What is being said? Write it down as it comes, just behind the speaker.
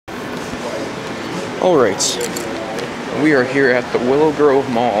Alright, we are here at the Willow Grove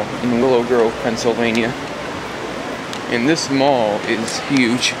Mall in Willow Grove, Pennsylvania. And this mall is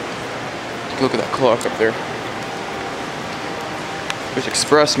huge. Look at that clock up there. There's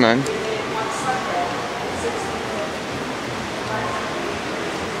expressmen.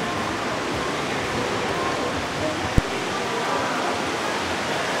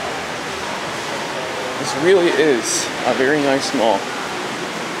 This really is a very nice mall.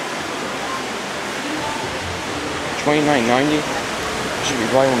 $29.90. Should be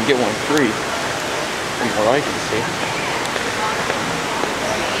buy one get one free, from what I can see.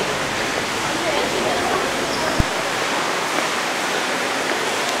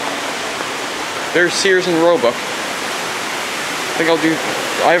 There's Sears and Roebuck. I think I'll do.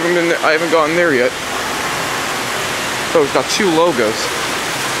 I haven't gotten there yet. So it's got two logos.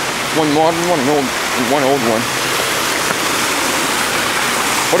 One modern one and one old one.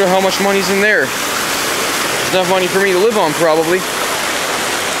 Wonder how much money's in there. Enough money for me to live on, probably.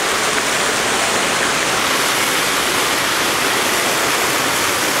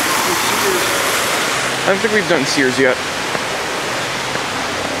 I don't think we've done Sears yet.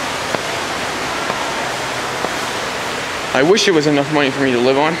 I wish it was enough money for me to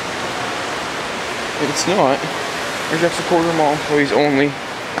live on, but it's not. There's extra quarter mall employees only.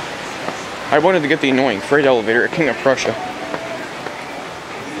 I wanted to get the annoying freight elevator at King of Prussia.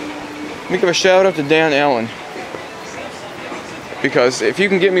 Let me give a shout out to Dan Allen, because if you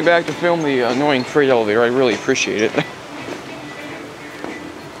can get me back to film the annoying freight elevator, I really appreciate it.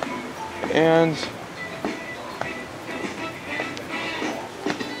 And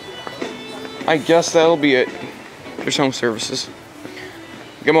I guess that'll be it. There's home services.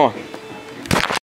 Come on.